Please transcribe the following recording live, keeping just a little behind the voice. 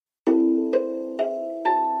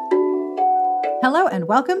Hello and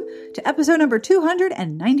welcome to episode number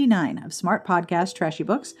 299 of Smart Podcast Trashy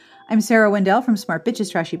Books. I'm Sarah Wendell from Smart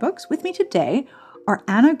Bitches Trashy Books. With me today are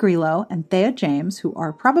Anna Grilo and Thea James, who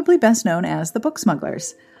are probably best known as the Book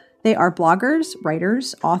Smugglers. They are bloggers,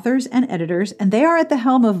 writers, authors, and editors, and they are at the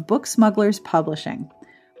helm of Book Smugglers Publishing.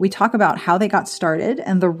 We talk about how they got started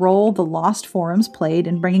and the role the Lost forums played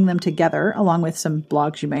in bringing them together, along with some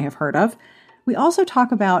blogs you may have heard of. We also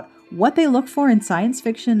talk about what they look for in science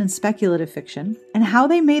fiction and speculative fiction, and how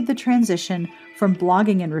they made the transition from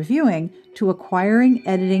blogging and reviewing to acquiring,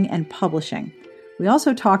 editing, and publishing. We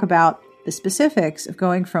also talk about the specifics of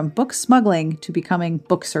going from book smuggling to becoming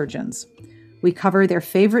book surgeons. We cover their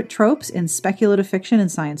favorite tropes in speculative fiction and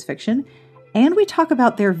science fiction, and we talk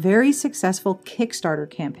about their very successful Kickstarter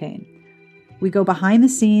campaign. We go behind the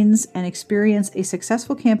scenes and experience a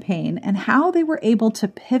successful campaign and how they were able to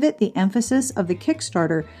pivot the emphasis of the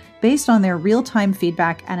Kickstarter based on their real-time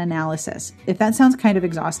feedback and analysis. If that sounds kind of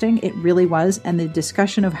exhausting, it really was, and the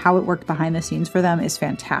discussion of how it worked behind the scenes for them is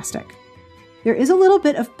fantastic. There is a little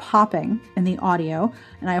bit of popping in the audio,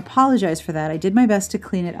 and I apologize for that. I did my best to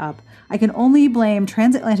clean it up. I can only blame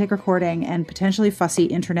Transatlantic recording and potentially fussy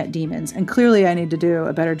internet demons, and clearly I need to do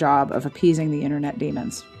a better job of appeasing the internet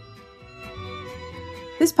demons.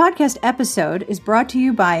 This podcast episode is brought to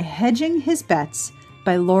you by Hedging His Bets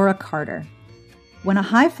by Laura Carter. When a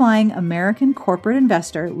high-flying American corporate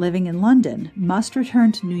investor living in London must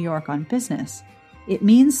return to New York on business, it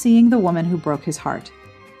means seeing the woman who broke his heart.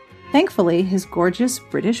 Thankfully, his gorgeous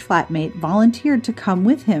British flatmate volunteered to come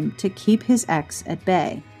with him to keep his ex at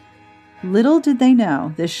bay. Little did they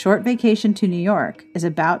know this short vacation to New York is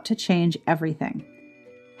about to change everything.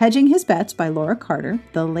 Hedging His Bets by Laura Carter,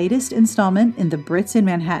 the latest installment in the Brits in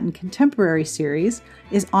Manhattan Contemporary series,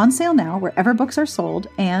 is on sale now wherever books are sold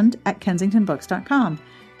and at kensingtonbooks.com.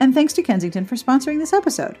 And thanks to Kensington for sponsoring this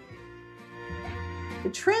episode. The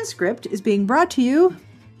transcript is being brought to you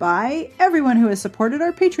by everyone who has supported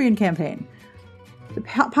our Patreon campaign. The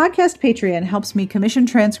podcast Patreon helps me commission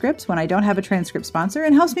transcripts when I don't have a transcript sponsor,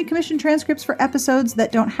 and helps me commission transcripts for episodes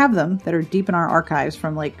that don't have them, that are deep in our archives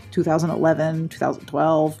from like 2011,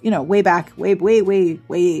 2012, way back, way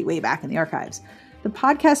back in the archives. The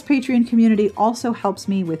podcast Patreon community also helps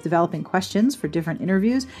me with developing questions for different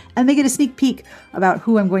interviews, and they get a sneak peek about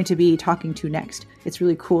who I'm going to be talking to next. It's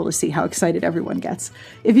really cool to see how excited everyone gets.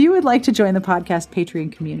 If you would like to join the podcast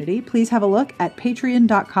Patreon community, please have a look at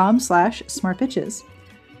patreon.com/smartbitches.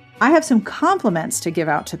 I have some compliments to give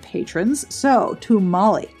out to patrons, so to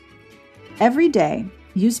Molly. Every day,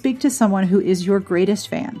 you speak to someone who is your greatest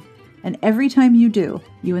fan. And every time you do,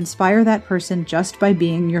 you inspire that person just by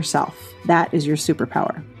being yourself. That is your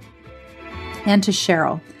superpower. And to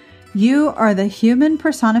Cheryl, you are the human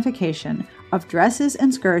personification of dresses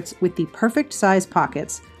and skirts with the perfect size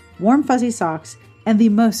pockets, warm fuzzy socks, and the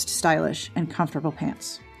most stylish and comfortable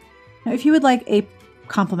pants. Now, if you would like a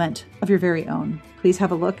compliment of your very own, please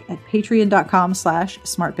have a look at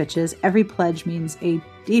patreon.com/smartbitches. Every pledge means a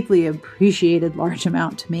deeply appreciated large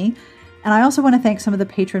amount to me. And I also want to thank some of the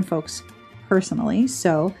patron folks personally.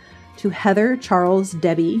 So to Heather, Charles,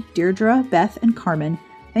 Debbie, Deirdre, Beth, and Carmen,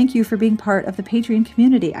 thank you for being part of the Patreon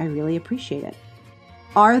community. I really appreciate it.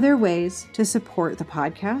 Are there ways to support the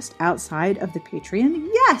podcast outside of the Patreon?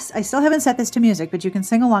 Yes! I still haven't set this to music, but you can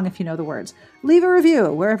sing along if you know the words. Leave a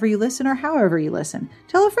review wherever you listen or however you listen.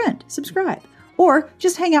 Tell a friend, subscribe, or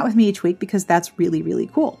just hang out with me each week because that's really, really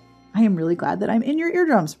cool. I am really glad that I'm in your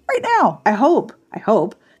eardrums right now. I hope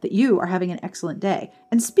that you are having an excellent day.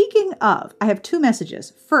 And speaking of, I have two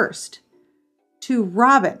messages. First, to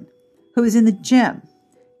Robin, who is in the gym.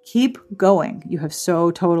 Keep going. You have so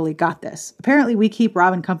totally got this. Apparently, we keep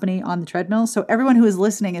Robin company on the treadmill, so everyone who is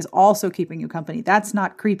listening is also keeping you company. That's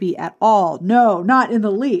not creepy at all. No, not in the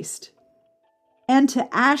least. And to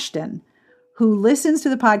Ashton, who listens to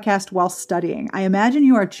the podcast while studying. I imagine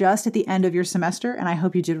you are just at the end of your semester, and I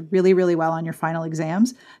hope you did really, really well on your final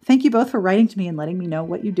exams. Thank you both for writing to me and letting me know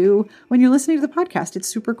what you do when you're listening to the podcast. It's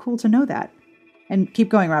super cool to know that. And keep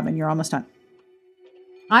going, Robin. You're almost done.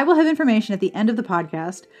 I will have information at the end of the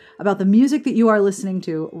podcast about the music that you are listening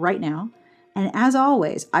to right now. And as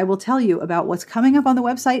always, I will tell you about what's coming up on the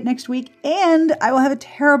website next week, and I will have a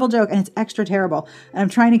terrible joke, and it's extra terrible. And I'm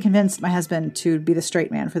trying to convince my husband to be the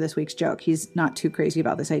straight man for this week's joke. He's not too crazy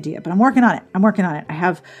about this idea, but I'm working on it. I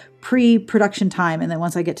have pre-production time, and then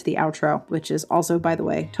once I get to the outro, which is also, by the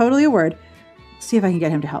way, totally a word, see if I can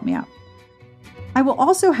get him to help me out. I will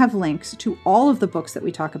also have links to all of the books that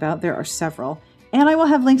we talk about. There are several. And I will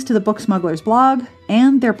have links to the Book Smugglers blog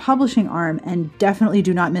and their publishing arm, and definitely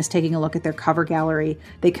do not miss taking a look at their cover gallery.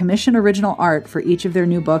 They commission original art for each of their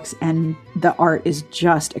new books, and the art is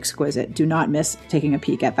just exquisite. Do not miss taking a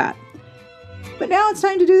peek at that. But now it's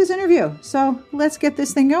time to do this interview, so let's get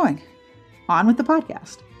this thing going. On with the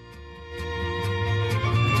podcast.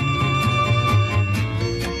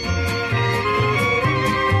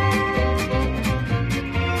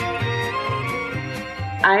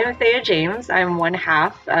 I'm Thea James. I'm one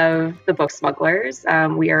half of the Book Smugglers.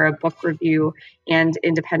 We are a book review and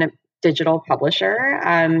independent digital publisher.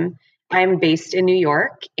 I'm based in New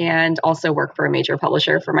York and also work for a major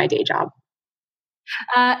publisher for my day job.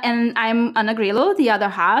 And I'm Ana Grilo, the other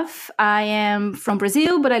half. I am from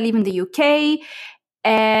Brazil, but I live in the UK.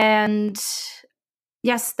 And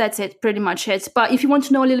yes, that's it, pretty much it. But if you want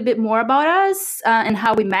to know a little bit more about us and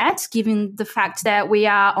how we met, given the fact that we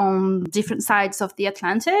are on different sides of the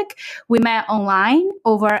Atlantic, we met online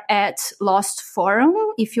over at Lost Forum.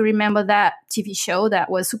 If you remember that TV show that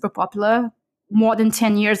was super popular more than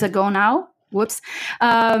 10 years ago now. Whoops.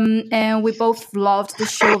 And we both loved the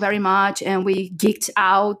show very much, and we geeked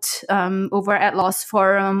out over at Lost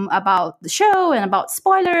Forum about the show and about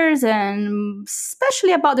spoilers, and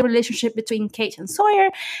especially about the relationship between Kate and Sawyer.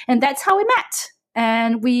 And that's how we met.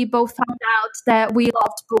 And we both found out that we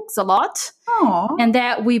loved books a lot. Aww. And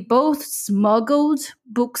that we both smuggled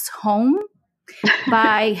books home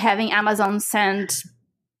by having Amazon send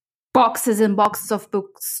boxes and boxes of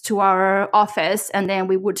books to our office, and then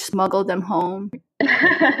we would smuggle them home.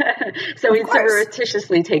 So we'd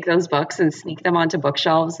surreptitiously take those books and sneak them onto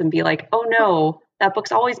bookshelves and be like, oh no, that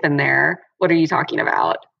book's always been there. What are you talking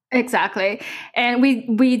about? Exactly. And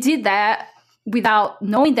we did that without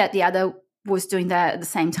knowing that the other was doing that at the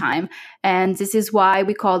same time. And this is why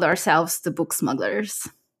we called ourselves the Book Smugglers.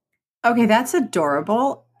 Okay, that's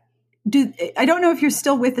adorable. I don't know if you're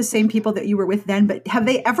still with the same people that you were with then, but have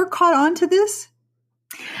they ever caught on to this?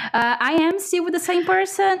 I am still with the same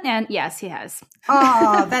person, and yes, he has.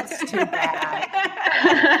 Oh, that's too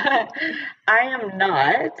bad. I am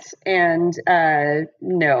not, and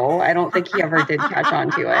no, I don't think he ever did catch on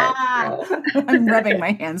to it. So. I'm rubbing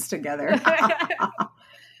my hands together.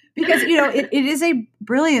 Because, it is a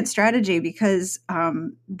brilliant strategy, because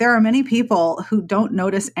there are many people who don't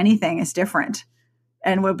notice anything is different.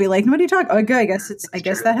 And we'll be like, what are you talking? Okay, I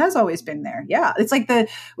guess that has always been there. Yeah. It's like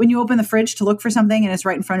when you open the fridge to look for something and it's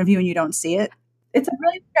right in front of you and you don't see it. It's a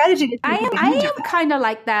brilliant strategy. I am kind of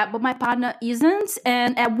like that, but my partner isn't.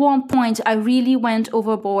 And at one point, I really went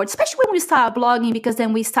overboard, especially when we started blogging, because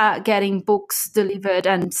then we start getting books delivered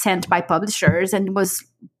and sent by publishers, and it was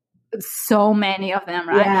so many of them,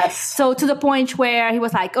 right? Yes. So to the point where he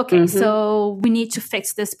was like, okay, so we need to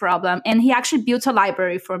fix this problem. And he actually built a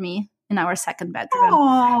library for me in our second bedroom.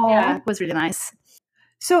 Aww. Yeah, it was really nice.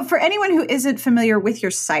 So for anyone who isn't familiar with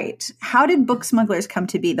your site, how did Book Smugglers come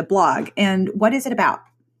to be, the blog, and what is it about?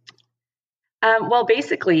 Well,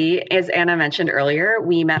 basically, as Anna mentioned earlier,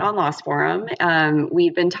 we met on Lost Forum.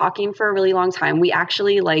 We've been talking for a really long time. We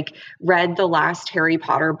actually read the last Harry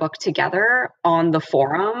Potter book together on the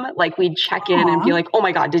forum. We'd check in and be like, oh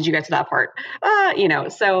my God, did you get to that part?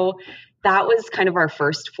 So that was kind of our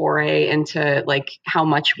first foray into how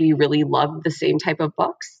much we really loved the same type of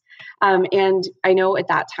books. And I know at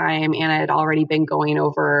that time, Anna had already been going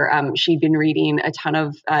over, she'd been reading a ton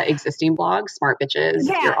of existing blogs, Smart Bitches,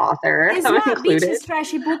 your author. Smart Bitches,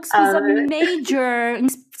 Trashy Books was a major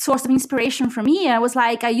source of inspiration for me. I was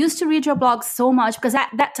like, I used to read your blog so much because at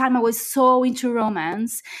that time I was so into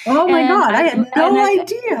romance. Oh my God, I had no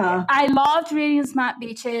idea. I loved reading Smart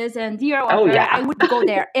Bitches and Dear Author. I would go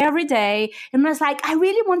there every day and I was like, I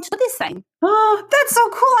really want to do this thing. Oh, that's so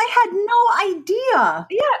cool. I had no idea.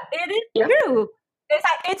 Yeah, it is true.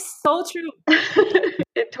 It's so true.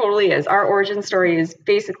 It totally is. Our origin story is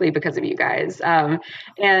basically because of you guys. And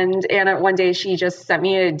Anna, one day she just sent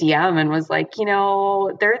me a DM and was like,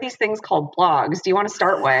 there are these things called blogs. Do you want to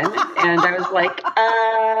start one? And I was like,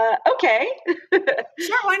 okay.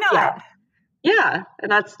 Sure, why not? Yeah.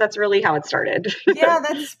 And that's really how it started. Yeah,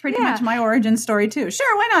 that's pretty much my origin story too.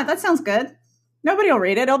 Sure, why not? That sounds good. Nobody will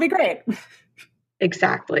read it. It'll be great.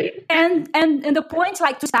 Exactly. And the point,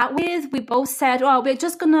 to start with, we both said, oh, we're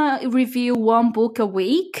just going to review one book a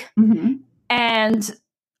week. Mm-hmm. And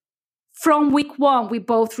from week one, we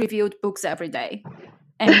both reviewed books every day.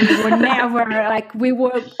 And we were never, we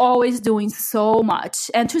were always doing so much.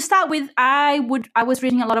 And to start with, I was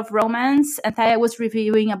reading a lot of romance, and Thea was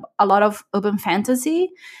reviewing a lot of urban fantasy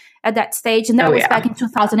at that stage. And that was back in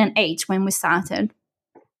 2008 when we started.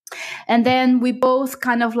 And then we both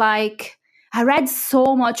kind of I read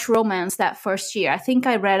so much romance that first year. I think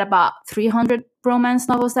I read about 300 romance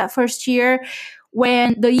novels that first year.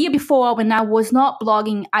 When the year before, when I was not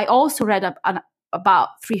blogging, I also read about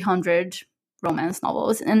 300 romance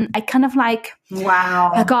novels. And I kind of like,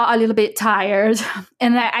 wow, I got a little bit tired.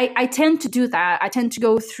 And I tend to do that. I tend to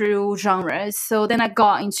go through genres. So then I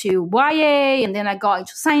got into YA, and then I got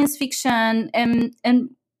into science fiction,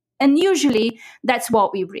 and usually that's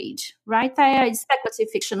what we read, right? It's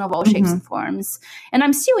speculative fiction of all shapes and forms. And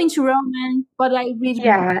I'm still into romance, but I read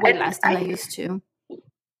way less than I used to.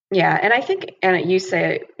 Yeah, and I think, and you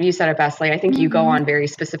said it best. Like, I think you go on very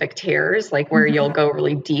specific tears, like where you'll go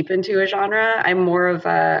really deep into a genre. I'm more of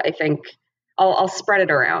I think I'll spread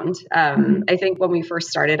it around. I think when we first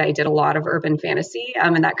started, I did a lot of urban fantasy,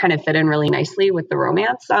 and that kind of fit in really nicely with the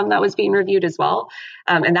romance that was being reviewed as well.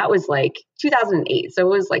 And that was like 2008, so it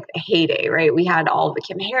was like a heyday, right? We had all the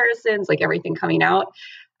Kim Harrisons, like everything coming out.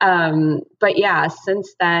 But yeah,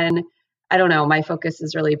 since then, I don't know. My focus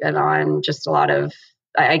has really been on just a lot of,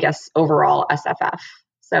 I guess, overall SFF.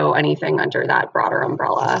 So anything under that broader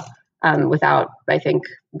umbrella, without, I think,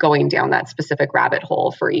 going down that specific rabbit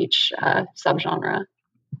hole for each subgenre.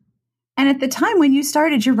 And at the time when you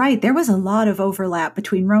started, you're right, there was a lot of overlap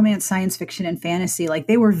between romance, science fiction, and fantasy. Like,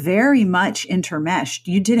 they were very much intermeshed.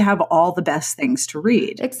 You did have all the best things to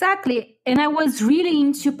read. Exactly. And I was really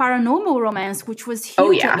into paranormal romance, which was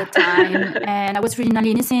huge at the time. And I was reading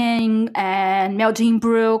Aline Singh and Mel Jean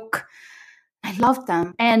Brooke. I loved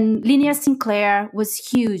them. And Linnea Sinclair was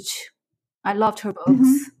huge. I loved her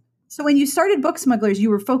books. So when you started Book Smugglers, you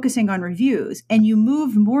were focusing on reviews, and you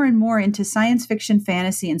moved more and more into science fiction,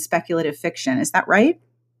 fantasy, and speculative fiction. Is that right?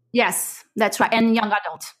 Yes, that's right. And young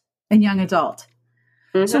adult. And young adult.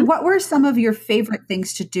 So what were some of your favorite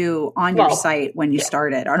things to do on your site when you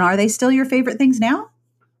started? And are they still your favorite things now?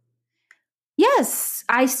 Yes,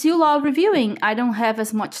 I still love reviewing. I don't have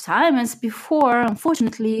as much time as before,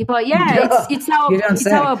 unfortunately. But yeah, it's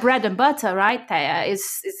our bread and butter, right, Thea?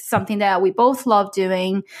 It's something that we both love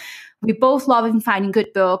doing. We both love finding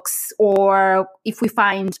good books, or if we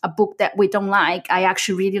find a book that we don't like, I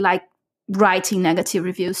actually really like writing negative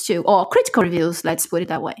reviews too, or critical reviews, let's put it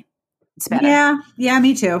that way. It's better. Yeah,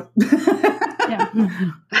 me too.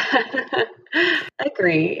 I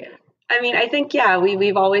agree. I mean, I think,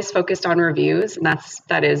 we've always focused on reviews, and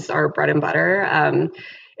that is our bread and butter,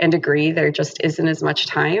 and agree there just isn't as much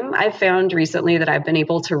time. I've found recently that I've been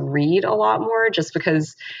able to read a lot more just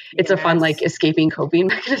because it's a fun, like, escaping coping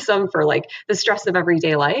mechanism for like the stress of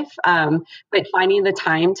everyday life. But finding the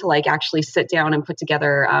time to like actually sit down and put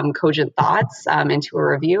together cogent thoughts into a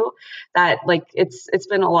review, that like it's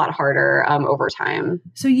been a lot harder over time.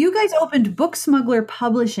 So you guys opened Book Smuggler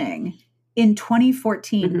Publishing in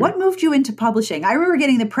 2014. What moved you into publishing? I remember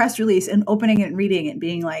getting the press release and opening it and reading it and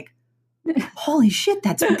being like, holy shit,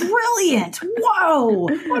 that's brilliant. Whoa,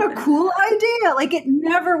 what a cool idea. Like, it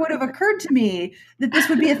never would have occurred to me that this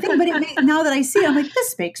would be a thing. But now that I see it, I'm like,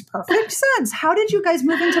 this makes perfect sense. How did you guys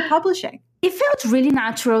move into publishing? It felt really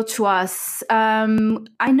natural to us.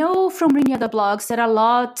 I know from reading other blogs that a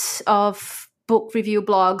lot of book review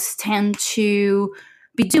blogs tend to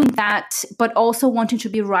be doing that, but also wanting to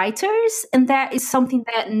be writers. And that is something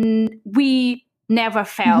that we never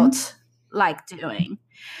felt like doing.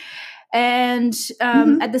 And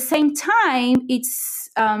at the same time, it's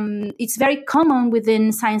very common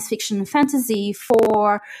within science fiction and fantasy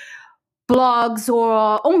for blogs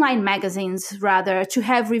or online magazines, rather, to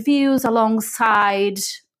have reviews alongside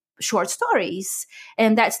short stories.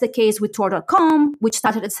 And that's the case with Tor.com, which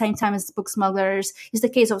started at the same time as Book Smugglers. It's the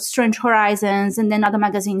case of Strange Horizons, and then other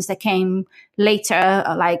magazines that came later,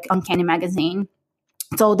 like Uncanny Magazine.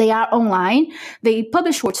 So they are online, they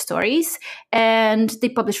publish short stories, and they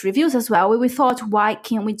publish reviews as well. We thought, why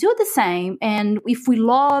can't we do the same? And if we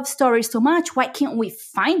love stories so much, why can't we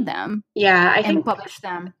find them and publish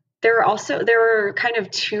them? There were kind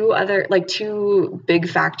of two big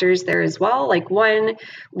factors there as well. Like, one,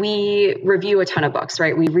 we review a ton of books,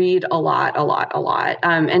 right? We read a lot.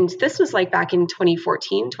 And this was like back in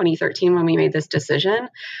 2014, 2013 when we made this decision.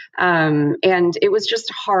 And it was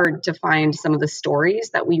just hard to find some of the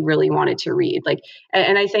stories that we really wanted to read. Like,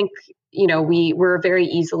 and I think, we were very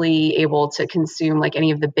easily able to consume like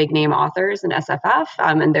any of the big name authors in SFF.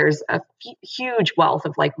 And there's a huge wealth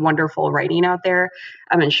of like wonderful writing out there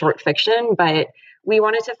in short fiction, but we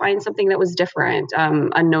wanted to find something that was different,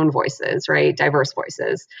 unknown voices, right? Diverse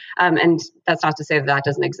voices. And that's not to say that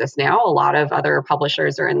doesn't exist now. A lot of other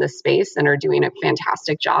publishers are in this space and are doing a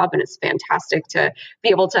fantastic job. And it's fantastic to be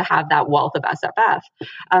able to have that wealth of SFF.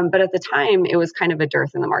 But at the time, it was kind of a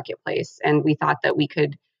dearth in the marketplace. And we thought that we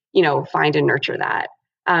could find and nurture that.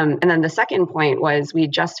 And then the second point was we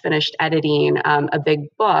just finished editing a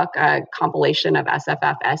big book, a compilation of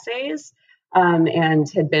SFF essays, and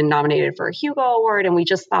had been nominated for a Hugo Award. And we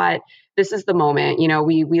just thought, this is the moment.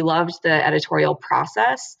 We loved the editorial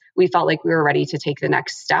process. We felt like we were ready to take the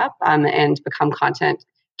next step and become content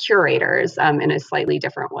curators in a slightly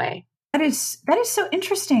different way. That is so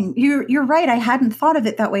interesting. You're right. I hadn't thought of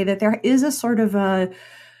it that way, that there is a sort of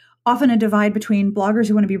often a divide between bloggers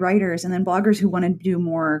who want to be writers and then bloggers who want to do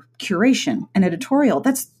more curation and editorial.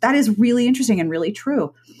 That is really interesting and really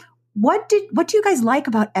true. What do you guys like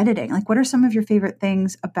about editing? Like, what are some of your favorite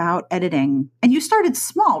things about editing? And you started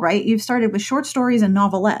small, right? You've started with short stories and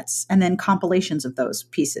novelettes and then compilations of those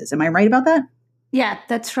pieces. Am I right about that? Yeah,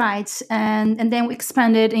 that's right. And then we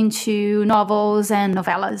expanded into novels and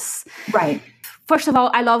novellas. Right. First of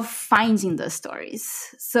all, I love finding the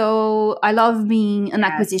stories. So I love being an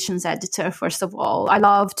acquisitions editor, first of all. I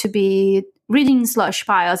love to be reading slush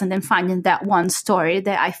piles and then finding that one story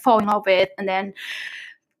that I fall in love with and then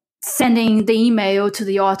sending the email to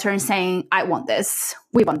the author and saying, I want this,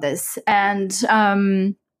 we want this. And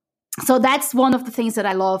so that's one of the things that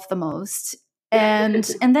I love the most. And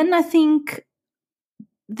then I think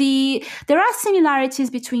there are similarities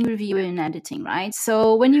between reviewing and editing, right?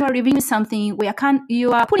 So when you are reviewing something,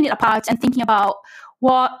 you are putting it apart and thinking about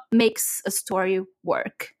what makes a story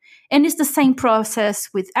work. And it's the same process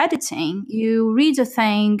with editing. You read a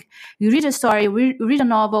thing, you read a story, read a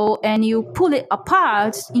novel, and you pull it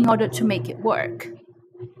apart in order to make it work.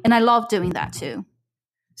 And I love doing that too.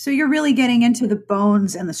 So you're really getting into the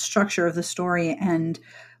bones and the structure of the story and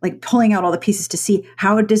like pulling out all the pieces to see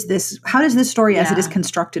how does this story as it is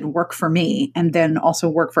constructed work for me and then also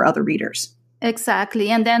work for other readers. Exactly.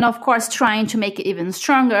 And then, of course, trying to make it even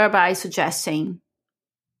stronger by suggesting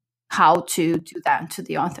how to do that to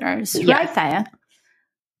the authors. Yeah. Right, Thea?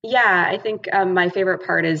 Yeah, I think my favorite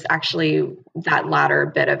part is actually that latter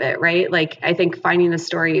bit of it, right? Like, I think finding the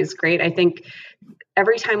story is great. I think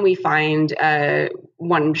every time we find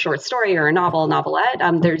one short story or a novelette,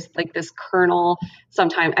 there's like this kernel.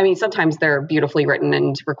 Sometimes they're beautifully written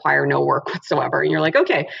and require no work whatsoever. And you're like,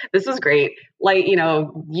 okay, this is great. Like,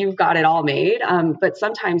 you've got it all made. But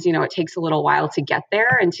sometimes, it takes a little while to get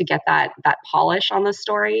there and to get that polish on the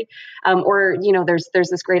story. Or there's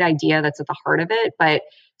this great idea that's at the heart of it, but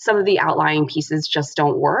some of the outlying pieces just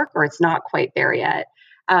don't work or it's not quite there yet.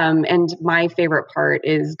 And my favorite part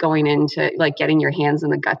is going into like getting your hands in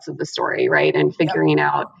the guts of the story, right? And figuring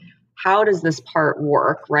out how does this part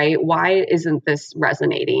work, right? Why isn't this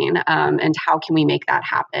resonating? And how can we make that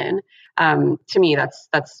happen? To me,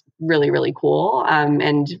 that's really, really cool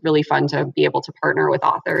and really fun to be able to partner with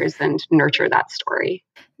authors and nurture that story.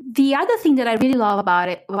 The other thing that I really love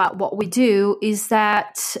about what we do is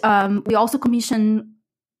that we also commission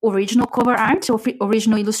original cover art or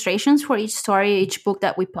original illustrations for each story, each book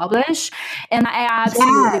that we publish. And I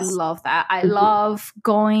absolutely love that. I love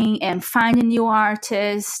going and finding new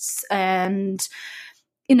artists and,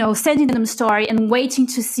 sending them a story and waiting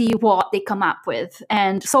to see what they come up with.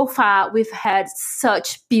 And so far, we've had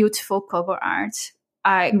such beautiful cover art.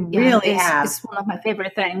 It's one of my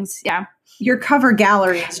favorit things. Yeah. Your cover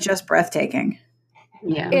gallery is just breathtaking.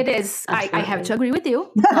 Yeah, it is. I have to agree with you.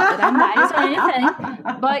 Not that I'm biased or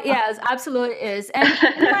anything, but yes, absolutely is.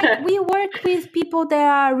 And we work with people that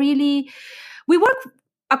are we work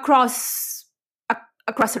across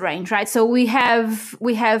a range, right? So we have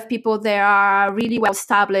people that are really well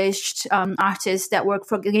established artists that work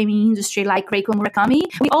for the gaming industry, like Reiko Murakami.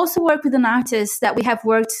 We also work with an artist that we have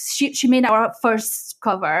worked. She made our first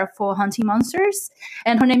cover for Hunting Monsters,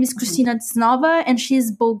 and her name is Kristina Tsnova, and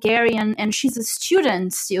she's Bulgarian, and she's a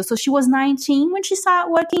student still. So she was 19 when she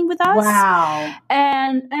started working with us. Wow!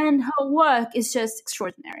 And her work is just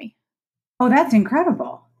extraordinary. Oh, that's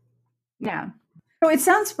incredible. Yeah. So it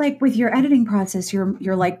sounds like with your editing process,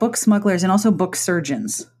 you're like book smugglers and also book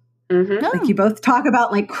surgeons. Mm-hmm. Like you both talk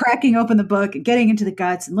about like cracking open the book, getting into the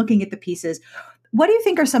guts and looking at the pieces. What do you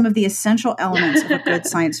think are some of the essential elements of a good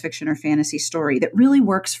science fiction or fantasy story that really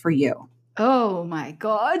works for you? Oh my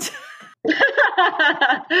God.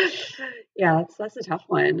 Yeah, that's a tough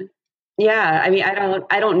one. Yeah, I mean,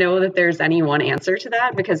 I don't know that there's any one answer to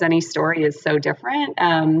that because any story is so different.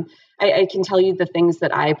 I can tell you the things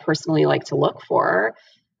that I personally like to look for.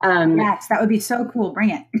 Yes, that would be so cool. Bring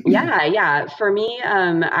it. Yeah. For me,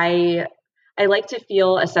 I like to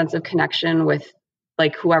feel a sense of connection with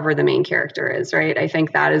like whoever the main character is, right? I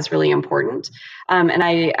think that is really important. And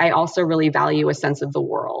I also really value a sense of the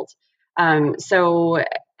world. So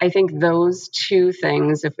I think those two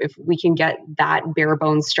things, if we can get that bare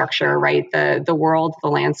bones structure, right, the world, the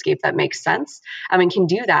landscape that makes sense, and can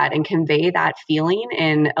do that and convey that feeling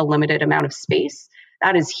in a limited amount of space,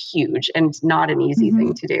 that is huge and not an easy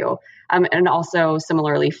thing to do. And also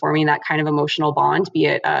similarly forming that kind of emotional bond, be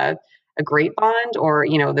it a great bond or,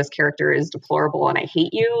 this character is deplorable and I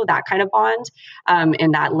hate you, that kind of bond,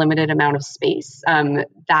 in that limited amount of space.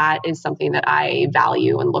 That is something that I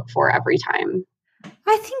value and look for every time.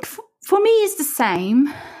 I think for me it's the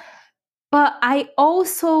same, but I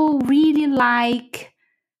also really like,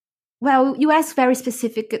 well, you asked very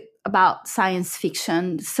specific about science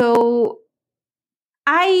fiction. So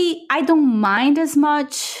I don't mind as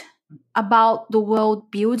much about the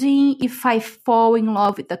world building if I fall in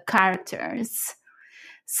love with the characters.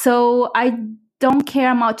 So I don't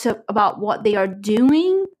care much about what they are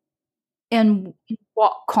doing and in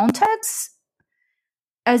what context,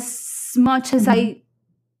 as much as I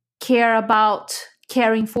care about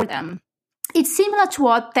caring for them. It's similar to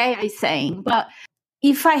what Thea is saying, but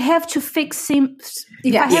if I have to fix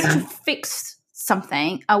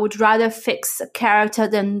something, I would rather fix a character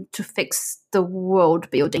than to fix the world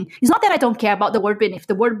building. It's not that I don't care about the world building. If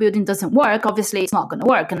the world building doesn't work, obviously it's not going to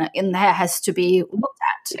work, and that has to be looked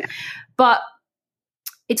at. Yeah. But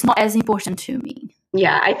it's not as important to me.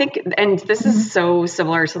 Yeah, I think, and this is so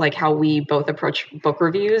similar to like how we both approach book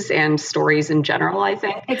reviews and stories in general, I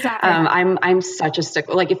think. Exactly. I'm such a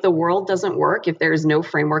stickler. Like if the world doesn't work, if there's no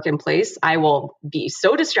framework in place, I will be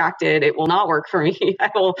so distracted. It will not work for me.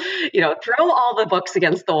 I will, throw all the books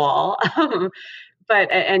against the wall.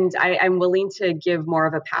 I'm willing to give more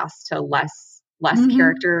of a pass to less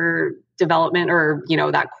character development or,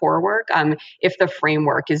 that core work. If the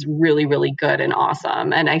framework is really, really good and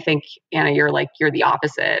awesome. And I think, Anna, you're the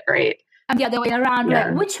opposite, right? I'm the other way around,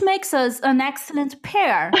 right? Which makes us an excellent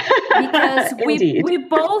pair because we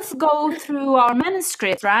both go through our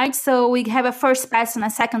manuscript, right? So we have a first pass and a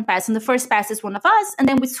second pass, and the first pass is one of us, and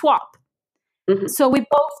then we swap. So we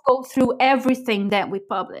both go through everything that we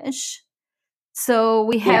publish. So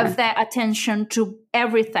we have that attention to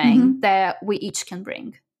everything that we each can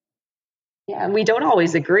bring. Yeah, and we don't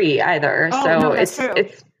always agree either. So that's true.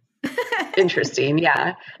 It's interesting.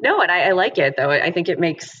 Yeah. No, and I like it though. I think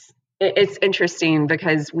it's interesting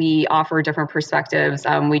because we offer different perspectives.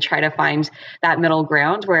 We try to find that middle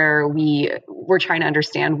ground where we're trying to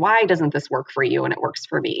understand why doesn't this work for you and it works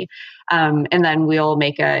for me. And then we'll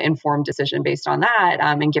make an informed decision based on that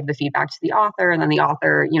and give the feedback to the author. And then the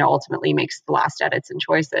author, ultimately makes the last edits and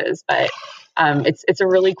choices. But it's a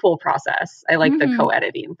really cool process. I like the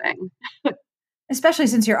co-editing thing. Especially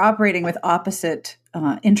since you're operating with opposite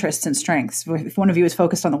interests and strengths. If one of you is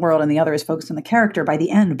focused on the world and the other is focused on the character, by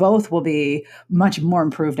the end, both will be much more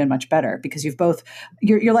improved and much better because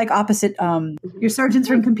you're like opposite, you're sergeants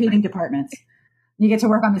from competing departments. You get to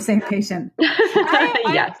work on the same patient.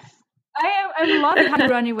 Yes. I'm loving how you're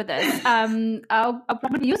running with this. I'll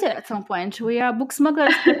probably use it at some point. We are book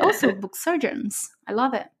smugglers, but also book surgeons. I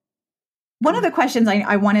love it. One of the questions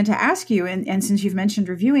I wanted to ask you, and since you've mentioned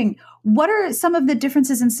reviewing, what are some of the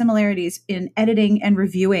differences and similarities in editing and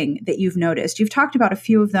reviewing that you've noticed? You've talked about a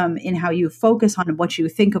few of them in how you focus on what you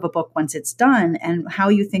think of a book once it's done and how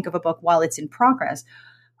you think of a book while it's in progress.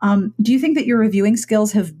 Do you think that your reviewing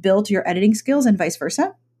skills have built your editing skills and vice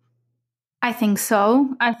versa? I think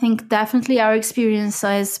so. I think definitely our experience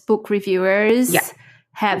as book reviewers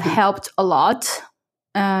have helped a lot.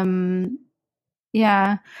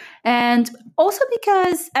 Yeah. And also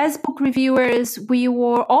because as book reviewers, we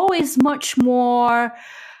were always much more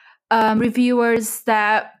reviewers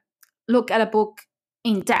that look at a book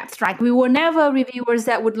in depth, right? We were never reviewers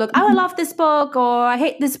that would look, I love this book or I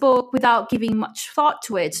hate this book without giving much thought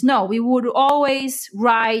to it. No, we would always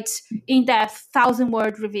write in-depth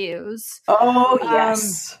 1,000-word reviews. Oh,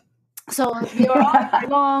 yes. So they were all very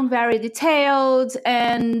long, very detailed,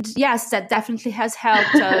 and yes, that definitely has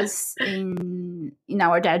helped us in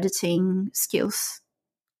our editing skills,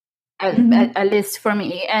 at least for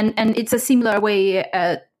me. And it's a similar way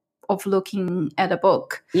of looking at a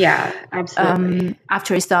book. Yeah, absolutely.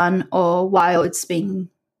 After it's done or while it's being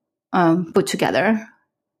put together,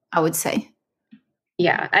 I would say.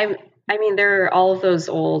 Yeah, I mean, there are all of those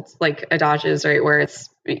old like adages, right, where it's,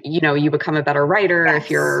 you become a better writer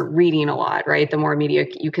if you're reading a lot, right? The more media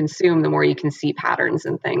you consume, the more you can see patterns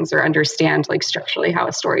and things or understand like structurally how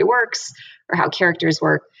a story works or how characters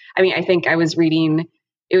work. I mean, I think I was reading,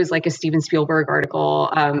 it was like a Steven Spielberg article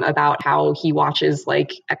about how he watches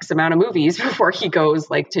like X amount of movies before he goes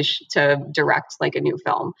like to direct like a new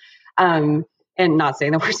film. And and not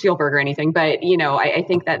saying that we're Spielberg or anything, but you know, I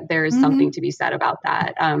think that there's something to be said about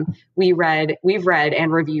that. We've read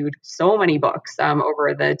and reviewed so many books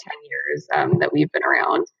over the 10 years that we've been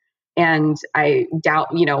around. And I doubt,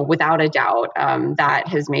 you know, without a doubt, that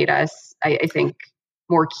has made us, I think,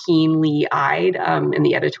 more keenly eyed in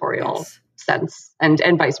the editorial sense,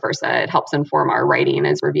 and vice versa. It helps inform our writing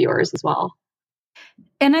as reviewers as well.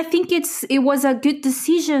 And I think it was a good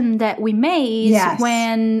decision that we made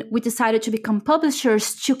when we decided to become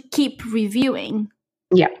publishers to keep reviewing.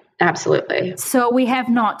 Yeah, absolutely. So we have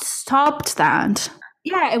not stopped that.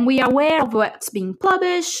 Yeah, and we are aware of what's being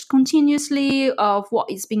published continuously, of what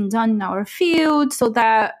is being done in our field, so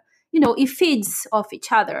that, you know, it feeds off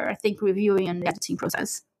each other, I think, reviewing and the editing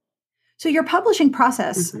process. So your publishing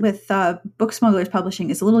process with Book Smugglers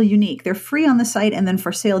Publishing is a little unique. They're free on the site and then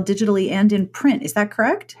for sale digitally and in print. Is that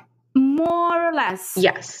correct? More or less.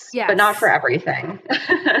 Yes. But not for everything.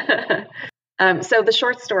 So the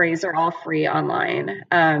short stories are all free online,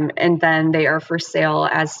 and then they are for sale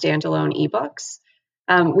as standalone ebooks.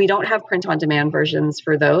 We don't have print-on-demand versions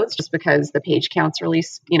for those just because the page count's really,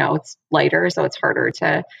 you know, it's lighter, so it's harder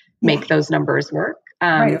to make those numbers work.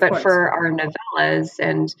 But for our novellas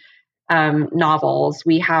and novels,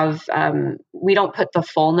 we don't put the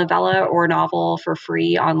full novella or novel for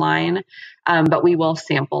free online, but we will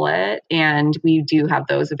sample it, and we do have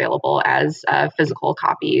those available as physical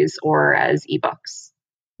copies or as ebooks.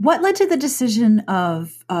 What led to the decision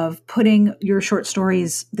of putting your short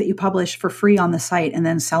stories that you publish for free on the site and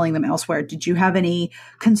then selling them elsewhere? Did you have any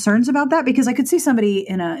concerns about that? Because I could see somebody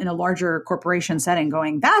in a larger corporation setting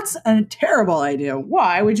going, "That's a terrible idea.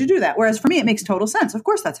 Why would you do that?" Whereas for me, it makes total sense. Of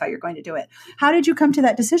course, that's how you're going to do it. How did you come to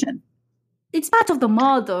that decision? It's part of the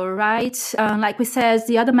model, right? Like we said,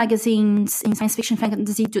 the other magazines in science fiction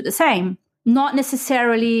fantasy do the same. Not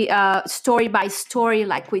necessarily story by story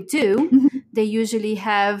like we do. They usually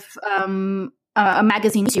have a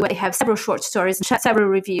magazine issue where they have several short stories and several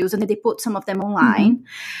reviews, and then they put some of them online.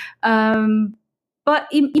 But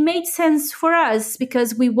it made sense for us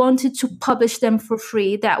because we wanted to publish them for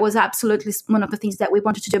free. That was absolutely one of the things that we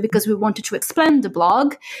wanted to do because we wanted to expand the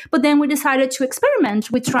blog. But then we decided to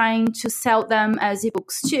experiment with trying to sell them as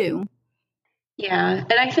ebooks too. Yeah.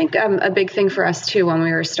 And I think a big thing for us too, when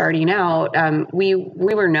we were starting out, we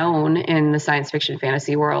were known in the science fiction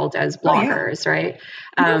fantasy world as bloggers, right?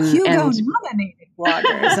 Hugo-nominated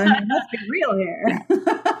bloggers. I mean, let's be real here.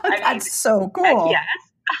 That's so cool. Yes.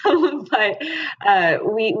 But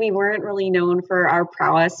we weren't really known for our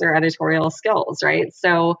prowess or editorial skills, right?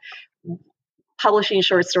 So publishing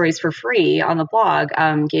short stories for free on the blog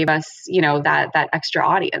gave us, you know, that extra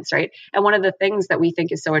audience, right? And one of the things that we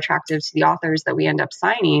think is so attractive to the authors that we end up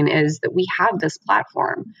signing is that we have this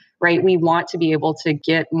platform, right? We want to be able to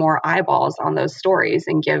get more eyeballs on those stories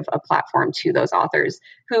and give a platform to those authors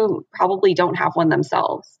who probably don't have one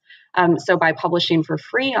themselves. So by publishing for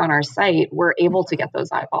free on our site, we're able to get those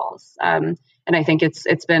eyeballs. And I think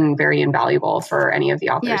it's been very invaluable for any of the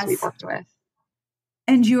authors we've worked with.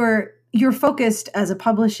 And you're focused as a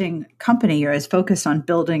publishing company, you're as focused on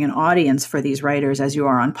building an audience for these writers as you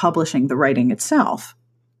are on publishing the writing itself.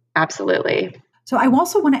 Absolutely. So I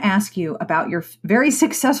also want to ask you about your very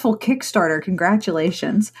successful Kickstarter.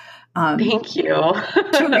 Congratulations. Thank you.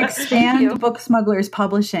 To expand Book Smugglers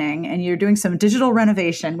Publishing, and you're doing some digital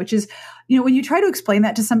renovation, which is, you know, when you try to explain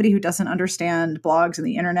that to somebody who doesn't understand blogs and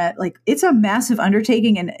the internet, like it's a massive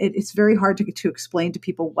undertaking, and it's very hard to explain to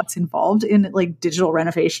people what's involved in like digital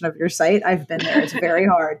renovation of your site. I've been there. It's very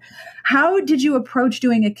hard. How did you approach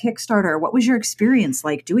doing a Kickstarter? What was your experience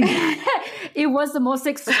like doing that? It was the most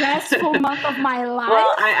stressful month of my life.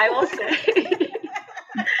 Well, I will say.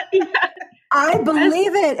 I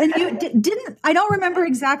believe it. And you didn't, I don't remember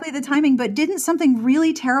exactly the timing, but didn't something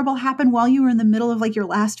really terrible happen while you were in the middle of like your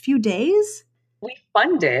last few days? We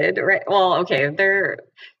funded, right? Well, okay,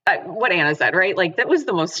 what Anna said, right? Like that was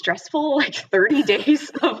the most stressful, like 30 days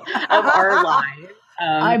of our lives.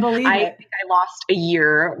 I believe it. I think I lost a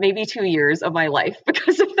year, maybe 2 years of my life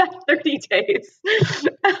because of that 30 days.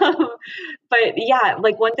 But yeah,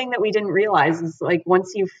 like one thing that we didn't realize is like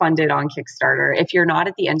once you funded on Kickstarter, if you're not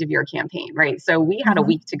at the end of your campaign, right? So we had a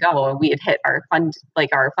week to go and we had hit our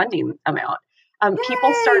funding amount.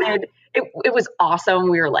 People started, it was awesome.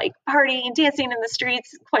 We were like partying, dancing in the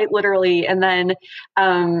streets, quite literally. And then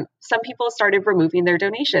some people started removing their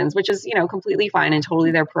donations, which is, you know, completely fine and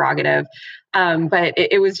totally their prerogative. But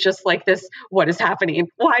it was just like this, what is happening?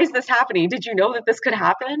 Why is this happening? Did you know that this could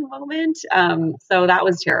happen moment? So that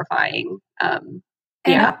was terrifying.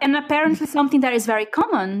 And apparently something that is very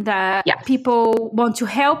common that people want to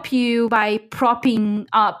help you by propping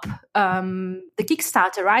up the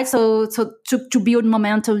Kickstarter, right? So to build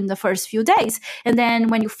momentum in the first few days. And then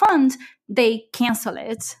when you fund, they cancel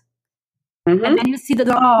it. Mm-hmm. And then you see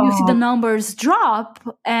the numbers drop.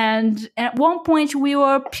 And at one point we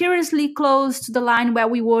were perilously close to the line where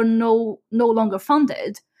we were no longer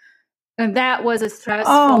funded. And that was a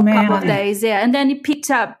stressful couple of days. Yeah. And then it picked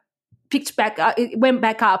back up, it went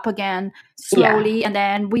back up again slowly, and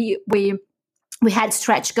then we had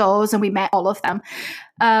stretch goals and we met all of them.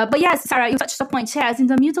 But yes, Sarah, you touched the point. Yes, in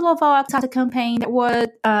the middle of our Kickstarter campaign, there were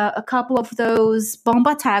a couple of those bomb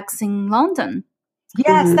attacks in London.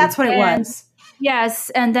 Yes, that's what it was. Yes,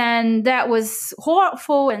 and then that was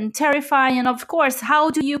horrible and terrifying. And of course, how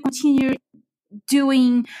do you continue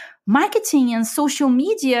doing marketing and social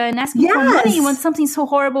media and asking for money when something so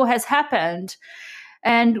horrible has happened?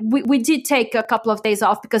 And we did take a couple of days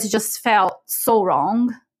off because it just felt so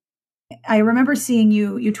wrong. I remember seeing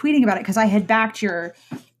you tweeting about it because I had backed your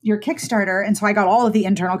Kickstarter, and so I got all of the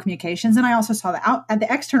internal communications, and I also saw the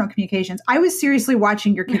external communications. I was seriously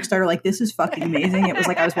watching your Kickstarter like, this is fucking amazing. It was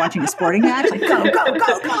like I was watching a sporting match, like go,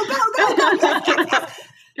 yes.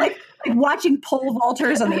 Like watching pole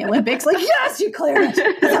vaulters on the Olympics, like, yes, you cleared it.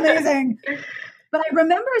 It's amazing. But I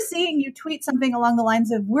remember seeing you tweet something along the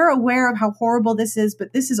lines of, we're aware of how horrible this is,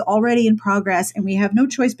 but this is already in progress and we have no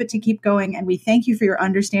choice but to keep going. And we thank you for your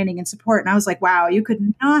understanding and support. And I was like, wow, you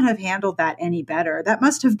could not have handled that any better. That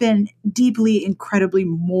must have been deeply, incredibly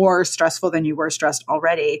more stressful than you were stressed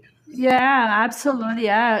already. Yeah, absolutely.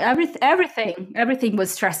 Yeah, everything was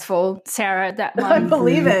stressful, Sarah, that month. I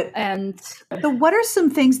believe it. And so what are some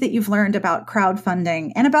things that you've learned about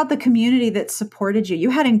crowdfunding and about the community that supported you? You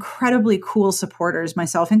had incredibly cool supporters,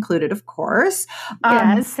 myself included, of course.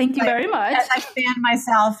 Yes, thank you very much. I fan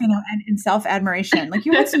myself, and in self-admiration. Like,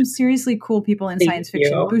 you had some seriously cool people in science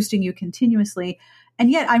fiction boosting you continuously. And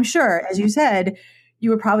yet, I'm sure, as you said, you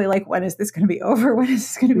were probably like, when is this going to be over? When is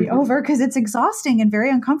this going to be over? Because it's exhausting and very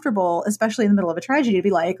uncomfortable, especially in the middle of a tragedy, to be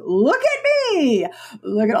like, look at me.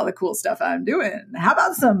 Look at all the cool stuff I'm doing. How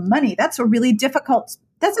about some money? That's a difficult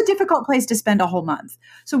place to spend a whole month.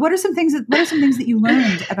 So what are some things that you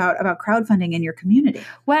learned about crowdfunding in your community?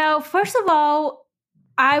 Well, first of all,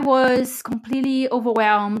 I was completely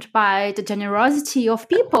overwhelmed by the generosity of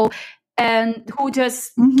people and who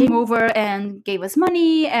just came over and gave us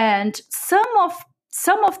money, and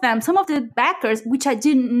some of the backers, which I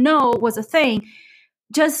didn't know was a thing,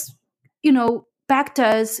 just, backed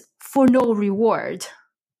us for no reward.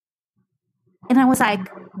 And I was like,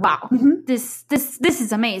 wow, this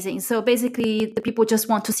is amazing. So basically the people just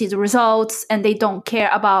want to see the results and they don't care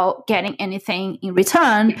about getting anything in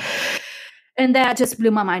return. And that just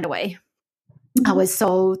blew my mind away. I was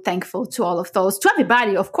so thankful to all of those, to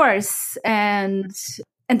everybody, of course. And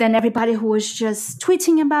then everybody who was just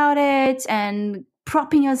tweeting about it and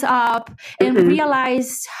propping us up, and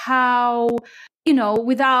realized how,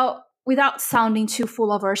 without sounding too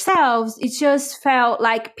full of ourselves, it just felt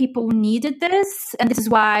like people needed this. And this is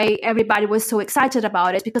why everybody was so excited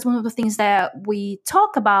about it, because one of the things that we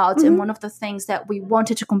talk about and one of the things that we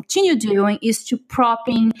wanted to continue doing is to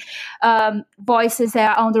propping voices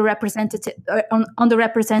that are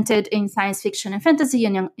underrepresented in science fiction and fantasy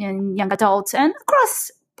and young adults and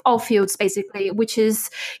across all fields, basically, which is,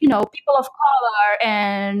 people of color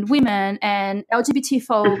and women and LGBT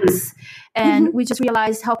folks. And we just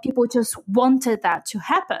realized how people just wanted that to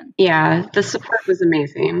happen. Yeah, the support was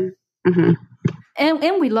amazing. And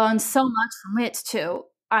we learned so much from it too.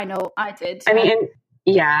 I know I did. I mean,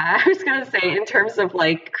 I was going to say, in terms of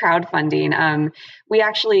like crowdfunding, I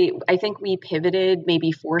think we pivoted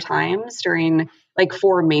maybe 4 times during, like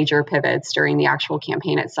 4 major pivots during the actual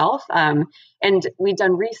campaign itself. And we'd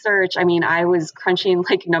done research. I mean, I was crunching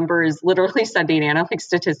like numbers, literally sending Anna like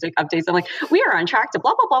statistic updates. I'm like, we are on track to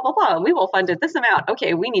blah, blah, blah, blah, blah. We will fund it this amount.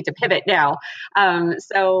 Okay, we need to pivot now.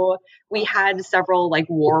 So we had several like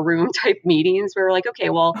war room type meetings where we're like,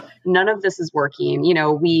 okay, well, none of this is working.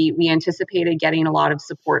 We anticipated getting a lot of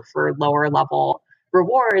support for lower level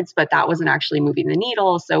rewards, but that wasn't actually moving the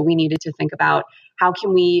needle. So we needed to think about, how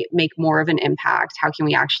can we make more of an impact? How can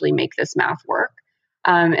we actually make this math work?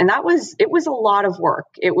 And it was a lot of work.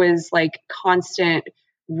 It was like constant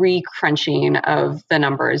re-crunching of the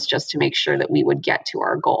numbers just to make sure that we would get to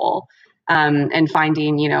our goal. And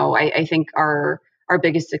finding, I think our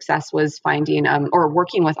biggest success was finding or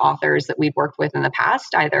working with authors that we'd worked with in the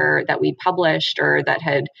past, either that we published or that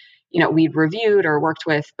had, we'd reviewed or worked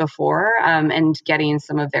with before, and getting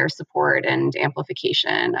some of their support and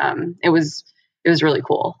amplification. It was really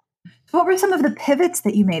cool. What were some of the pivots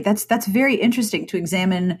that you made? That's very interesting to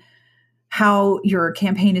examine how your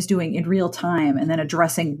campaign is doing in real time and then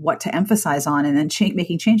addressing what to emphasize on and then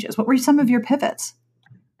making changes. What were some of your pivots?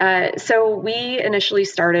 So we initially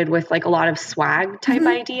started with like a lot of swag type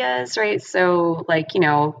ideas, right? So like,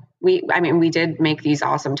 we did make these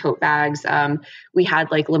awesome tote bags. We had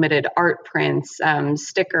like limited art prints,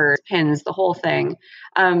 stickers, pins, the whole thing.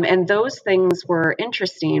 And those things were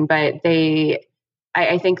interesting, but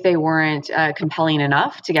I think they weren't compelling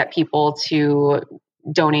enough to get people to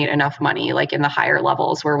donate enough money, like in the higher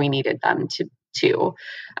levels where we needed them to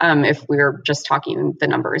if we were just talking the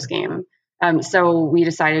numbers game. So we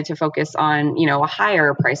decided to focus on, a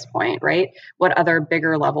higher price point, right? What other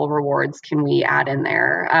bigger level rewards can we add in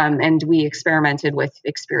there? And we experimented with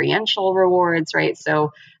experiential rewards, right?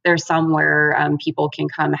 So there's some where people can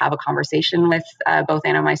come have a conversation with both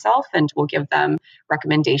Anna and myself, and we'll give them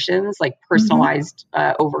recommendations, like personalized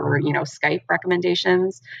over, Skype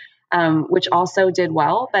recommendations, which also did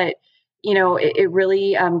well. But it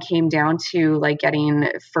really came down to like getting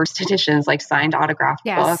first editions, like signed autographed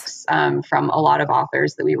books from a lot of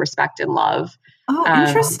authors that we respect and love. Oh,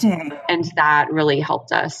 interesting. And that really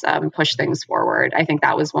helped us push things forward. I think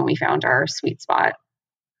that was when we found our sweet spot.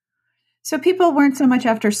 So people weren't so much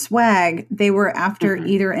after swag. They were after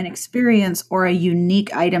either an experience or a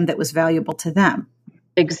unique item that was valuable to them.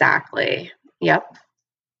 Exactly. Yep.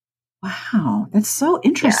 Wow. That's so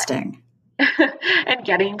interesting. Yeah. And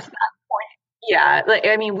getting to that point. Yeah.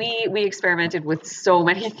 We experimented with so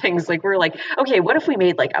many things. Like we're like, okay, what if we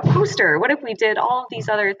made like a poster? What if we did all of these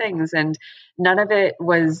other things? And none of it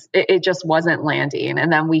it just wasn't landing.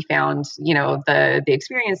 And then we found, the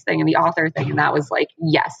experience thing and the author thing. And that was like,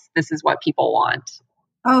 yes, this is what people want.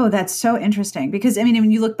 Oh, that's so interesting. Because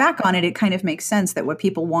when you look back on it, it kind of makes sense that what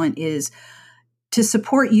people want is to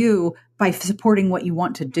support you by supporting what you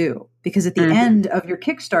want to do. Because at the end of your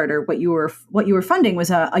Kickstarter, what you were funding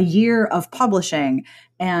was a year of publishing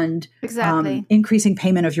and increasing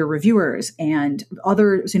payment of your reviewers and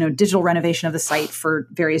other, digital renovation of the site for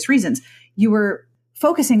various reasons. You were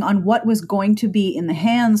focusing on what was going to be in the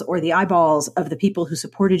hands or the eyeballs of the people who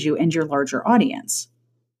supported you and your larger audience.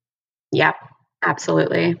 Yeah,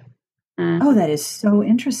 absolutely. Oh, that is so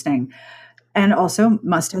interesting. And also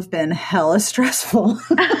must have been hella stressful.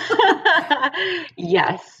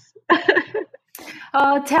 Yes.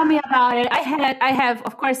 Oh, tell me about it. I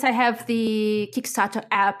have the Kickstarter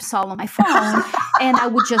apps all on my phone, and I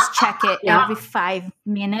would just check it every 5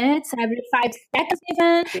 minutes, every 5 seconds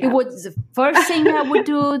even. Yeah. It was the first thing I would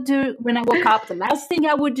do when I woke up, the last thing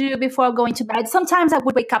I would do before going to bed. Sometimes I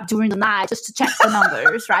would wake up during the night just to check the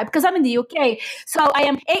numbers, right? Because I'm in the UK, so I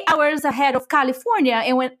am 8 hours ahead of California,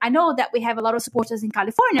 and when I know that we have a lot of supporters in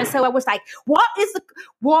California, so I was like, what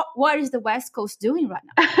is the West Coast doing right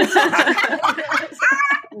now?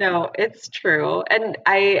 No, it's true. And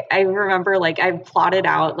I remember like I plotted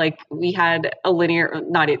out, like we had a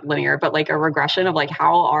not linear, but like a regression of like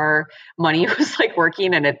how our money was like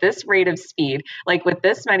working. And at this rate of speed, like with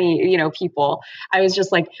this many, people, I was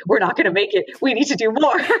just like, we're not going to make it. We need to do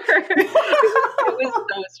more. It was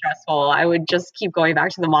so stressful. I would just keep going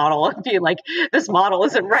back to the model and be like, this model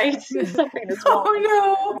isn't right. Something is wrong. Oh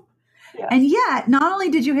no. Yeah. And yet, not only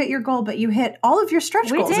did you hit your goal, but you hit all of your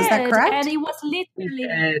stretch goals. Is that correct? And it was literally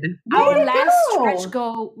our last stretch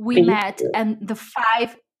goal we met, and the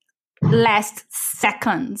 5 last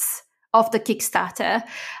seconds of the Kickstarter.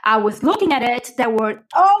 I was looking at it. There were,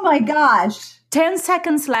 oh my gosh, 10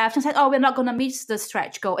 seconds left. And said, oh, we're not going to meet the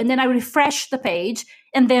stretch goal. And then I refreshed the page,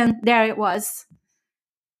 and then there it was.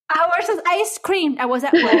 I screamed. I was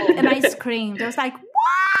at work, and I screamed. I was like, what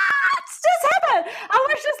just happened? I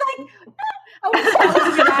was just like,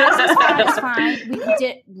 it's fine. We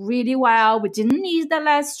did really well. We didn't need the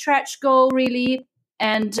last stretch goal, really.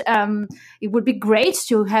 And it would be great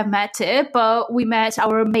to have met it, but we met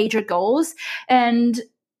our major goals. And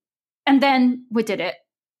then we did it.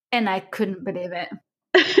 And I couldn't believe it.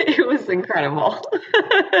 It was incredible.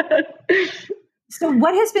 So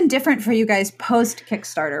what has been different for you guys post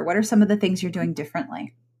Kickstarter? What are some of the things you're doing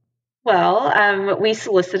differently? Well, we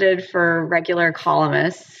solicited for regular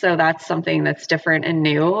columnists, so that's something that's different and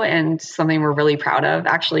new and something we're really proud of.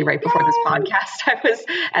 Actually, right before this podcast, I was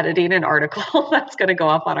editing an article that's going to go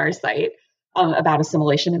up on our site about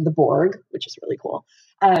assimilation in the Borg, which is really cool.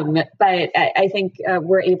 But I think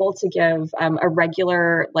we're able to give a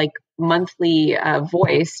regular, like monthly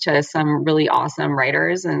voice to some really awesome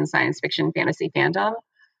writers in science fiction fantasy fandom.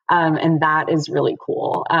 And that is really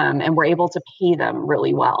cool. And we're able to pay them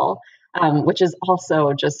really well. which is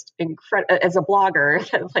also just incredible as a blogger.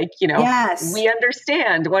 Like, Yes. we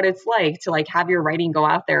understand what it's like to like have your writing go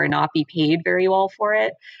out there and not be paid very well for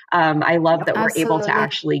it. I love that we're able to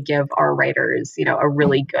actually give our writers, a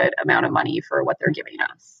really good amount of money for what they're giving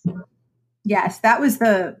us. Yes, that was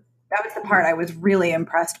the part I was really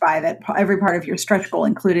impressed by, that every part of your stretch goal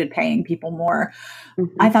included paying people more.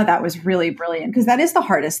 Mm-hmm. I thought that was really brilliant, because that is the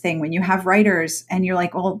hardest thing when you have writers and you're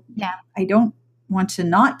like, well, yeah, I don't want to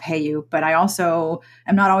not pay you, but I also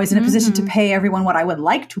am not always in a position to pay everyone what I would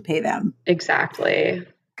like to pay them. Exactly.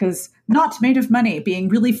 Because not made of money being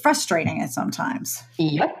really frustrating at sometimes.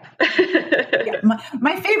 Yep. Yeah,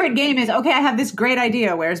 my favorite game is, okay, I have this great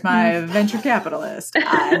idea. Where's my venture capitalist? I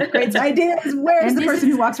have great ideas. Where's the person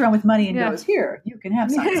who walks around with money and goes, here, you can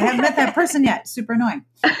have some. I haven't met that person yet. Super annoying.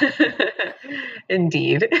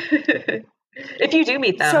 Indeed. If you do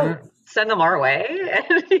meet them, send them our way.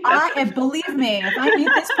 Believe me, if I meet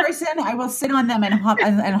this person, I will sit on them and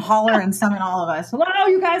holler and summon all of us. Hello,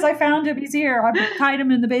 you guys, I found him. He's here. I've tied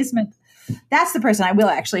him in the basement. That's the person I will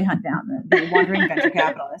actually hunt down, the wandering venture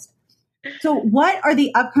capitalist. So what are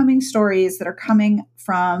the upcoming stories that are coming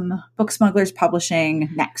from Book Smugglers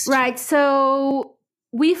Publishing next? Right. So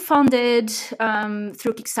we funded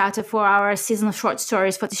through Kickstarter for our season of short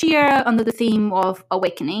stories for this year under the theme of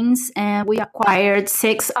Awakenings. And we acquired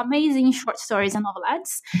 6 amazing short stories and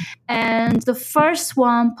novelettes. And the first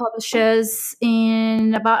one publishes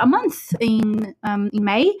in about a month in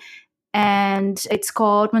May. And it's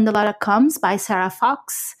called When the Letter Comes by Sarah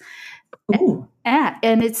Fox. Ooh. Yeah,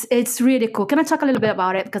 and it's really cool. Can I talk a little bit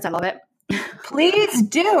about it, because I love it? Please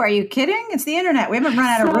do. Are you kidding? It's the internet. We haven't run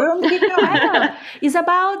out of room. Keep going. It's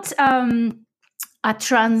about a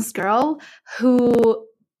trans girl who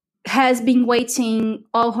has been waiting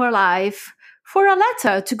all her life for a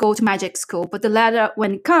letter to go to magic school. But the letter,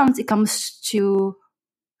 when it comes to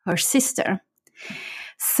her sister.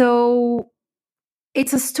 So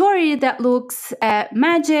it's a story that looks at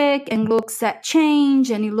magic and looks at change,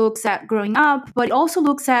 and it looks at growing up, but it also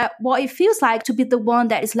looks at what it feels like to be the one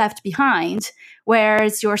that is left behind,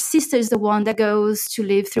 whereas your sister is the one that goes to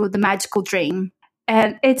live through the magical dream.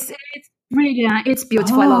 And it's really, it's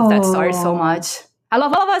beautiful. I love that story so much. I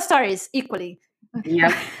love all of our stories equally.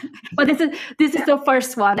 Yep. But this is the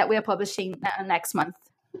first one that we are publishing next month.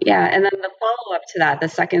 Yeah, and then the follow-up to that, the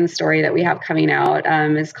second story that we have coming out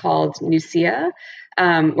is called Nucia.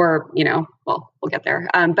 We'll get there.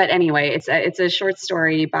 But anyway, it's a short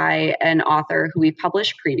story by an author who we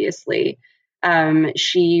published previously.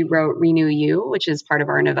 She wrote Renew You, which is part of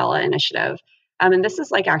our novella initiative. And this is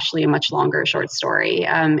like actually a much longer short story.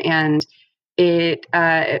 And it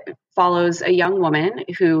follows a young woman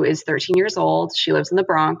who is 13 years old. She lives in the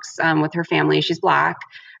Bronx with her family. She's Black.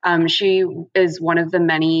 She is one of the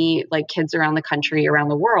many kids around the country, around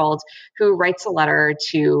the world, who writes a letter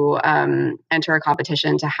to enter a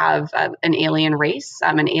competition to have an alien race,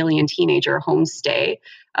 an alien teenager homestay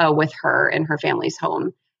with her in her family's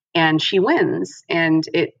home. And she wins. And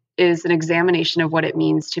it is an examination of what it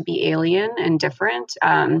means to be alien and different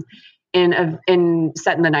in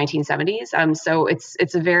set in the 1970s. So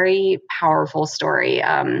it's a very powerful story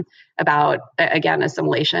about, again,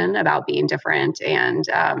 assimilation, about being different. And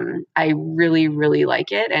I really, really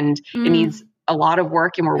like it. And it needs a lot of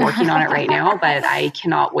work, and we're working on it right now, but I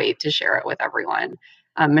cannot wait to share it with everyone.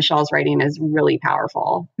 Michelle's writing is really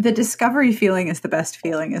powerful. The discovery feeling is the best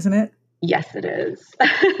feeling, isn't it? Yes, it is.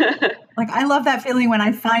 I love that feeling when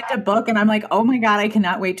I find a book and I'm like, oh my God, I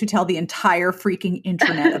cannot wait to tell the entire freaking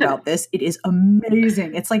internet about this. It is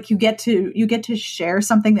amazing. It's like you get to share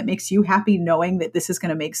something that makes you happy, knowing that this is going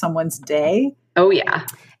to make someone's day. Oh yeah.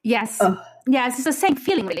 Yes. Yes. It's the same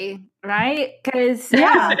feeling, really. Right. Because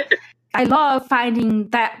I love finding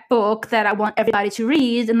that book that I want everybody to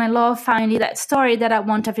read. And I love finding that story that I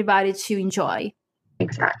want everybody to enjoy.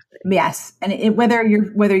 Exactly. Yes. And whether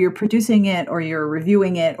you're producing it or you're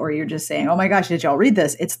reviewing it or you're just saying, oh my gosh, did y'all read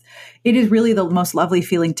this? It is really the most lovely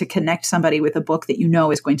feeling to connect somebody with a book that you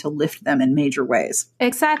know is going to lift them in major ways.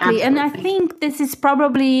 Exactly. Absolutely. And I think this is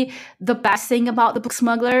probably the best thing about the Book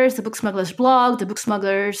Smugglers blog, the Book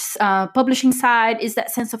Smugglers publishing side, is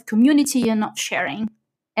that sense of community and not sharing.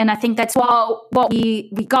 And I think that's what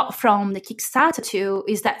we got from the Kickstarter too,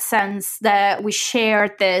 is that sense that we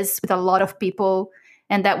shared this with a lot of people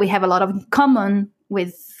and that we have a lot in common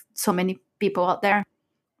with so many people out there.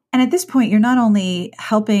 And at this point, you're not only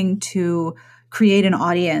helping to create an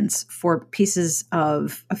audience for pieces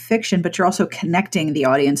of fiction, but you're also connecting the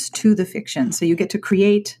audience to the fiction. So you get to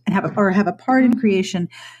create and have a part in creation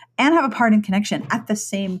and have a part in connection at the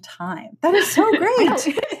same time. That is so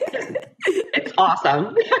great. It's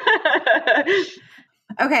awesome.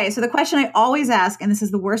 Okay, so the question I always ask, and this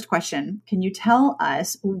is the worst question, can you tell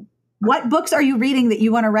us what books are you reading that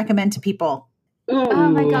you want to recommend to people? Ooh. Oh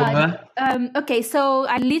my God. Okay, so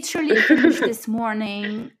I literally finished this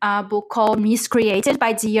morning a book called Miscreated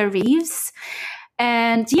by Thea Reeves.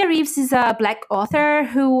 And Thea Reeves is a Black author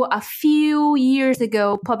who a few years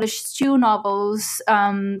ago published two novels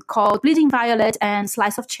called Bleeding Violet and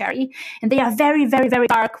Slice of Cherry. And they are very, very, very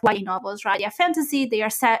dark YA novels, right? They are fantasy. They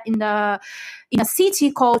are set in a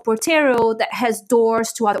city called Portero that has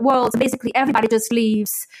doors to other worlds. Basically, everybody just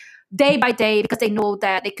leaves day by day because they know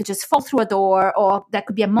that they could just fall through a door or there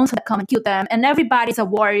could be a monster that come and kill them. And everybody's a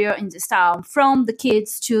warrior in this town, from the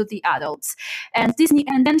kids to the adults. And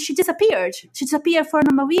then she disappeared. She disappeared for a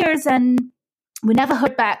number of years, and we never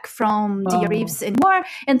heard back from Thea Reeves anymore.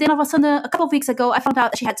 And then all of a sudden, a couple of weeks ago, I found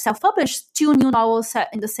out that she had self-published two new novels set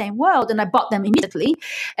in the same world, and I bought them immediately.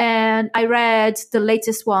 And I read the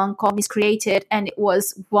latest one called Miscreated, and it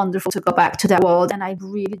was wonderful to go back to that world. And I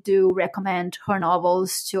really do recommend her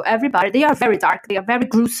novels to everybody. They are very dark. They are very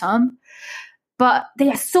gruesome, but they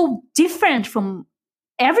are so different from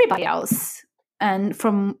everybody else and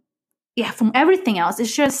from everything else.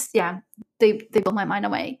 It's just, they blow my mind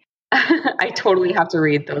away. I totally have to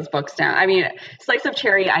read those books now. I mean, Slice of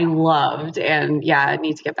Cherry I loved, and I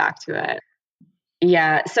need to get back to it.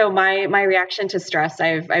 Yeah. So my reaction to stress,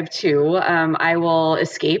 I've two. I will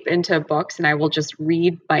escape into books and I will just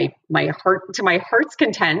read my heart to my heart's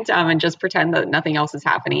content, and just pretend that nothing else is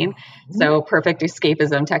happening. So perfect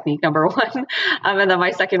escapism technique number one. And then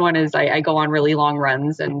my second one is I go on really long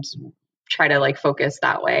runs and try to like focus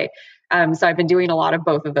that way. So I've been doing a lot of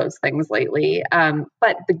both of those things lately.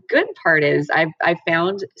 But the good part is I've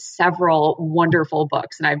found several wonderful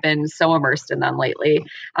books, and I've been so immersed in them lately.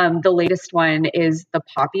 The latest one is The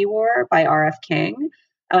Poppy War by R.F. King.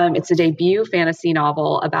 It's a debut fantasy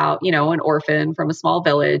novel about, an orphan from a small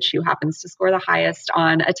village who happens to score the highest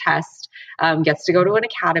on a test, gets to go to an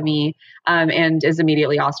academy, and is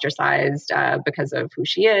immediately ostracized because of who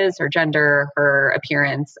she is, her gender, her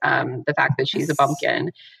appearance, the fact that she's a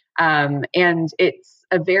bumpkin. And it's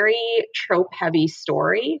a very trope heavy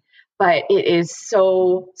story, but it is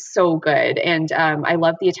so, so good. And I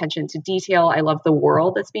love the attention to detail. I love the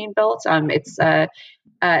world that's being built. It's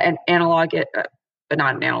an analog, but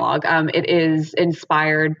not an analog. It is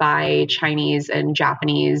inspired by Chinese and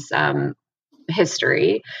Japanese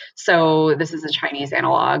history. So this is a Chinese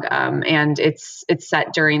analog, and it's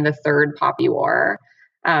set during the Third Poppy War.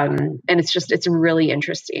 And it's really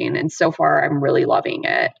interesting. And so far I'm really loving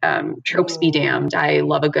it. Tropes be damned. I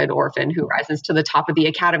love a good orphan who rises to the top of the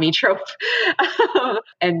academy trope.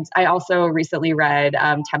 And I also recently read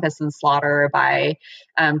Tempest and Slaughter by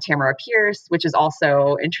Tamara Pierce, which is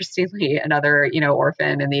also interestingly another,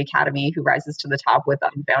 orphan in the academy who rises to the top with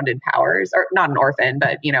unbounded powers, or not an orphan,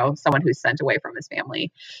 but, someone who's sent away from his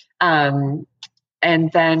family.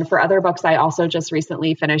 And then for other books, I also just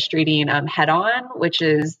recently finished reading Head On, which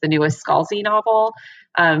is the newest Scalzi novel,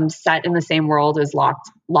 set in the same world as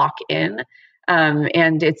Lock In.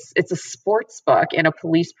 And it's a sports book and a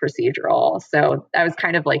police procedural. So I was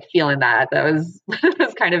kind of like feeling that was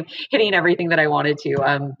kind of hitting everything that I wanted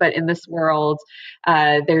to. But in this world,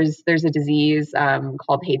 there's a disease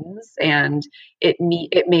called Hayden's, and it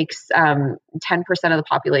makes 10% of the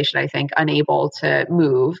population, I think, unable to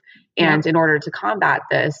move. And in order to combat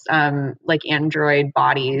this, like android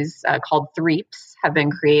bodies called threeps have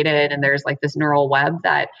been created, and there's like this neural web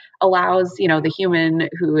that allows, the human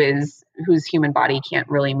whose human body can't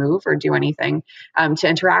really move or do anything, to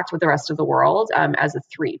interact with the rest of the world as a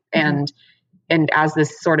threep and as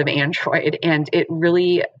this sort of android. And it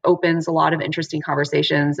really opens a lot of interesting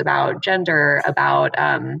conversations about gender, about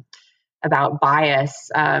bias,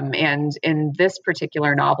 and in this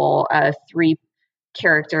particular novel, a threep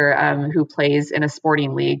character who plays in a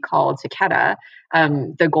sporting league called Takeda,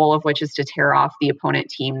 the goal of which is to tear off the opponent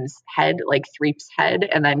team's head, like threep's head,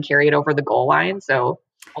 and then carry it over the goal line. So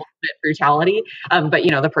ultimate brutality. But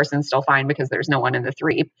the person's still fine because there's no one in the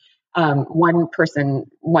threep.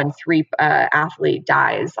 One threep athlete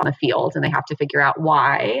dies on the field, and they have to figure out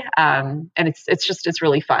why. And it's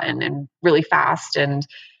really fun and really fast. And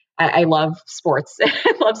I love sports.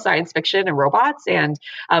 I love science fiction and robots, and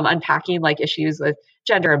unpacking like issues with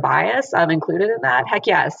gender and bias included in that. Heck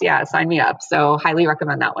yes. Yeah. Sign me up. So highly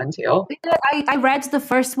recommend that one too. I read the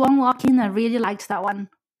first one, Walking. I really liked that one.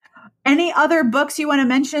 Any other books you want to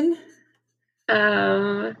mention?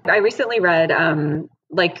 I recently read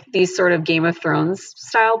like these sort of Game of Thrones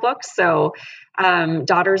style books. So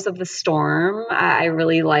Daughters of the Storm, I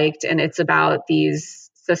really liked, and it's about these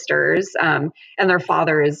sisters, and their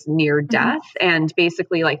father is near death, and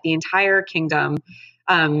basically like the entire kingdom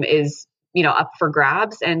is, up for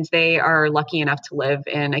grabs, and they are lucky enough to live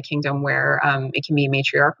in a kingdom where it can be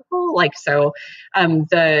matriarchal.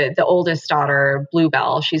 The oldest daughter,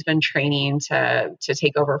 Bluebell, she's been training to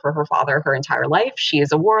take over for her father her entire life. She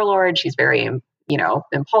is a warlord. She's very,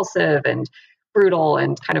 impulsive and brutal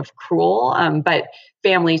and kind of cruel. But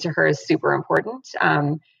family to her is super important.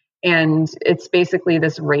 And it's basically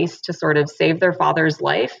this race to sort of save their father's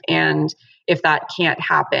life. And if that can't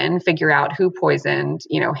happen, figure out who poisoned,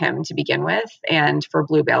 him to begin with, and for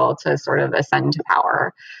Bluebell to sort of ascend to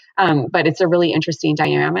power. But it's a really interesting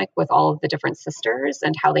dynamic with all of the different sisters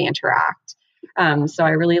and how they interact. So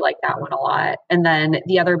I really like that one a lot. And then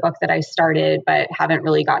the other book that I started but haven't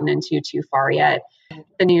really gotten into too far yet,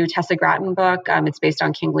 the new Tessa Gratton book. It's based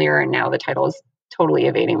on King Lear, and now the title is totally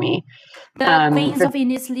evading me. The Queens of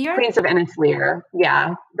Innis Lear? Queens of Innis Lear.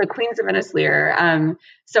 Yeah, the Queens of Innis Lear.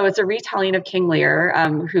 So it's a retelling of King Lear,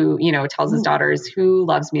 who, tells his daughters, who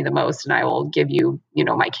loves me the most, and I will give you,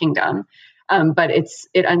 my kingdom. But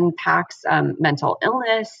it unpacks mental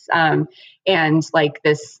illness and like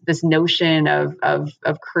this notion of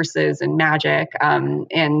curses and magic,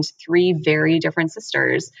 and three very different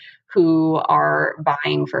sisters who are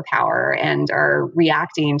vying for power and are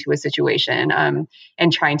reacting to a situation and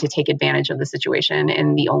trying to take advantage of the situation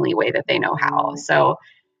in the only way that they know how. So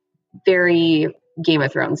very Game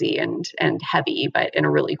of Thronesy and heavy, but in a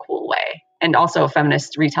really cool way. And also a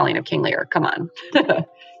feminist retelling of King Lear. Come on.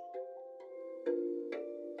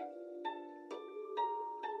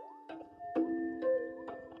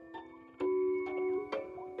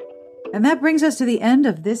 And that brings us to the end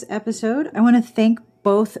of this episode. I want to thank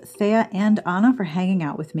both Thea and Anna for hanging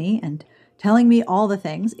out with me and telling me all the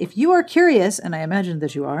things. If you are curious, and I imagine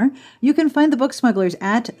that you are, you can find the Book Smugglers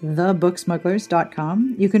at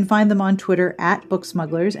thebooksmugglers.com. You can find them on Twitter at Book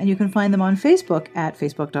Smugglers, and you can find them on Facebook at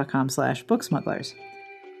facebook.com/booksmugglers.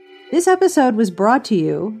 This episode was brought to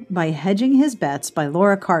you by Hedging His Bets by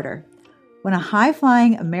Laura Carter. When a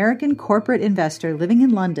high-flying American corporate investor living in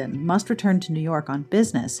London must return to New York on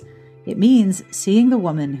business, it means seeing the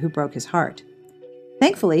woman who broke his heart.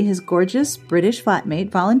 Thankfully, his gorgeous British flatmate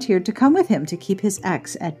volunteered to come with him to keep his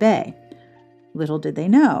ex at bay. Little did they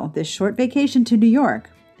know, this short vacation to New York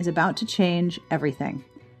is about to change everything.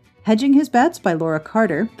 Hedging His Bets by Laura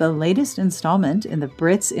Carter, the latest installment in the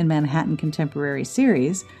Brits in Manhattan Contemporary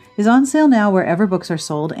series, is on sale now wherever books are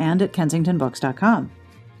sold and at kensingtonbooks.com.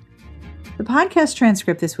 The podcast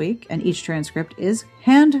transcript this week, and each transcript is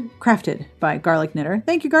handcrafted by Garlic Knitter.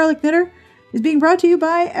 Thank you, Garlic Knitter. Is being brought to you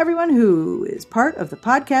by everyone who is part of the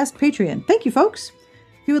podcast Patreon. Thank you, folks.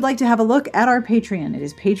 If you would like to have a look at our Patreon, it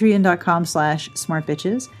is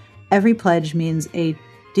patreon.com/smartbitches. Every pledge means a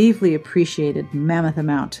deeply appreciated mammoth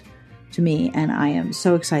amount to me, and I am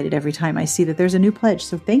so excited every time I see that there's a new pledge.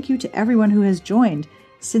 So thank you to everyone who has joined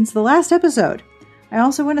since the last episode. I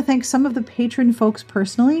also want to thank some of the patron folks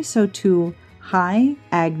personally. So to Hi,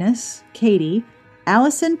 Agnes, Katie,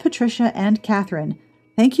 Allison, Patricia, and Catherine.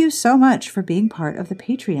 Thank you so much for being part of the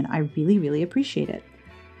Patreon. I really, really appreciate it.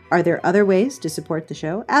 Are there other ways to support the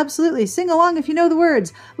show? Absolutely. Sing along if you know the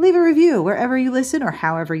words. Leave a review wherever you listen or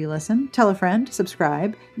however you listen. Tell a friend,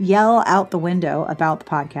 subscribe, yell out the window about the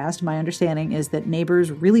podcast. My understanding is that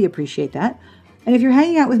neighbors really appreciate that. And if you're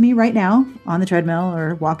hanging out with me right now on the treadmill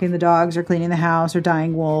or walking the dogs or cleaning the house or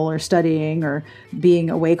dyeing wool or studying or being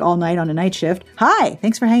awake all night on a night shift, hi,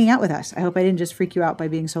 thanks for hanging out with us. I hope I didn't just freak you out by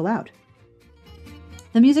being so loud.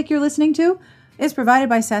 The music you're listening to is provided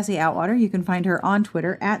by Sassy Outwater. You can find her on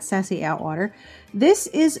Twitter at Sassy Outwater. This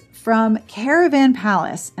is from Caravan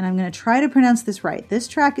Palace, and I'm going to try to pronounce this right. This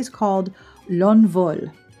track is called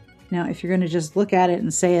L'Envol. Now, if you're going to just look at it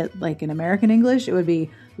and say it like in American English, it would be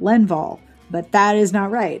L'Envol. But that is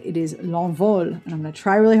not right. It is L'Envol, and I'm going to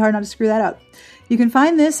try really hard not to screw that up. You can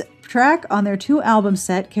find this track on their 2-album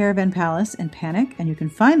set, Caravan Palace and Panic, and you can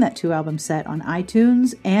find that 2-album set on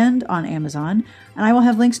iTunes and on Amazon. And I will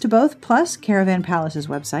have links to both, plus Caravan Palace's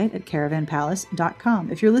website at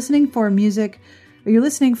caravanpalace.com. If you're listening for music,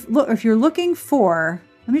 or if you're looking for,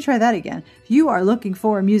 let me try that again. If you are looking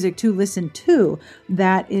for music to listen to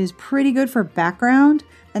that is pretty good for background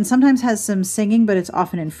and sometimes has some singing, but it's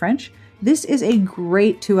often in French, this is a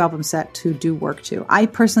great 2-album set to do work to. I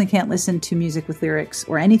personally can't listen to music with lyrics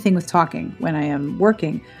or anything with talking when I am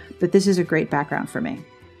working, but this is a great background for me.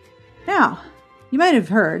 Now, you might have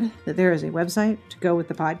heard that there is a website to go with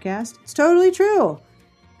the podcast. It's totally true.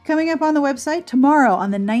 Coming up on the website tomorrow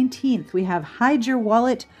on the 19th, we have Hide Your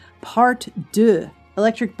Wallet Part 2,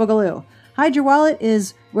 Electric Boogaloo. Hide Your Wallet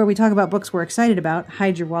is where we talk about books we're excited about.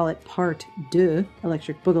 Hide Your Wallet Part 2,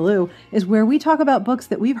 Electric Boogaloo, is where we talk about books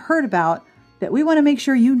that we've heard about that we want to make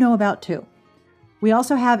sure you know about too. We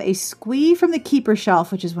also have a squee from the keeper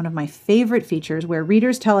shelf, which is one of my favorite features, where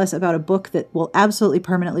readers tell us about a book that will absolutely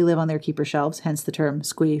permanently live on their keeper shelves, hence the term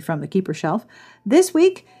squee from the keeper shelf. This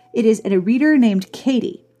week, it is a reader named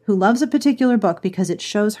Katie, who loves a particular book because it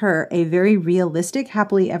shows her a very realistic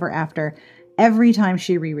happily ever after every time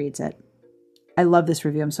she rereads it. I love this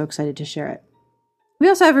review. I'm so excited to share it. We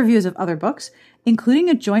also have reviews of other books, including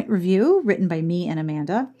a joint review written by me and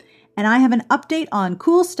Amanda. And I have an update on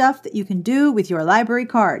cool stuff that you can do with your library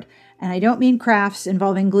card. And I don't mean crafts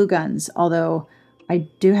involving glue guns, although I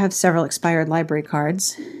do have several expired library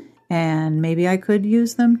cards, and maybe I could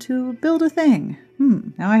use them to build a thing.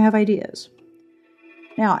 Now I have ideas.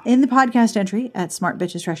 Now, in the podcast entry at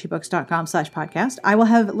smartbitchestrashybooks.com/podcast, I will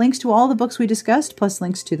have links to all the books we discussed, plus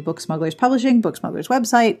links to the Book Smugglers Publishing, Book Smugglers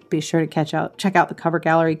website. Be sure to check out the cover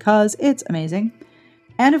gallery because it's amazing.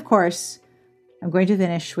 And of course, I'm going to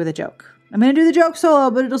finish with a joke. I'm going to do the joke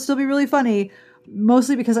solo, but it'll still be really funny,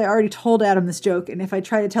 mostly because I already told Adam this joke, and if I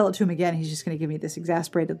try to tell it to him again, he's just going to give me this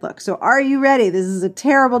exasperated look. So are you ready? This is a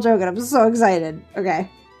terrible joke, and I'm so excited. Okay.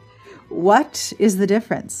 What is the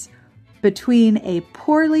difference between a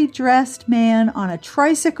poorly dressed man on a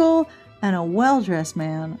tricycle and a well-dressed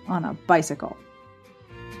man on a bicycle?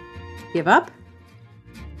 Give up?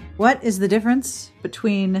 What is the difference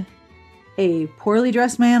between a poorly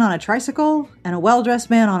dressed man on a tricycle and a well-dressed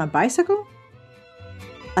man on a bicycle?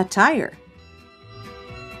 A tire.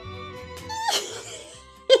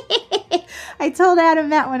 I told Adam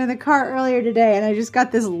that one in the car earlier today, and I just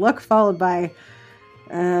got this look followed by,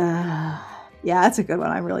 yeah, that's a good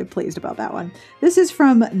one. I'm really pleased about that one. This is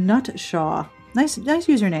from Nutshaw. Nice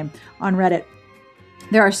username on Reddit.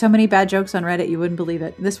 There are so many bad jokes on Reddit, you wouldn't believe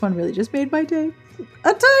it. This one really just made my day.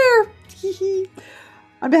 A tire!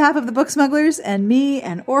 On behalf of the Book Smugglers and me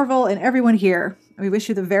and Orville and everyone here, we wish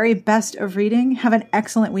you the very best of reading. Have an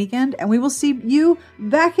excellent weekend, and we will see you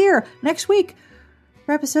back here next week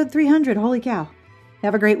for episode 300. Holy cow.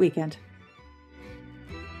 Have a great weekend.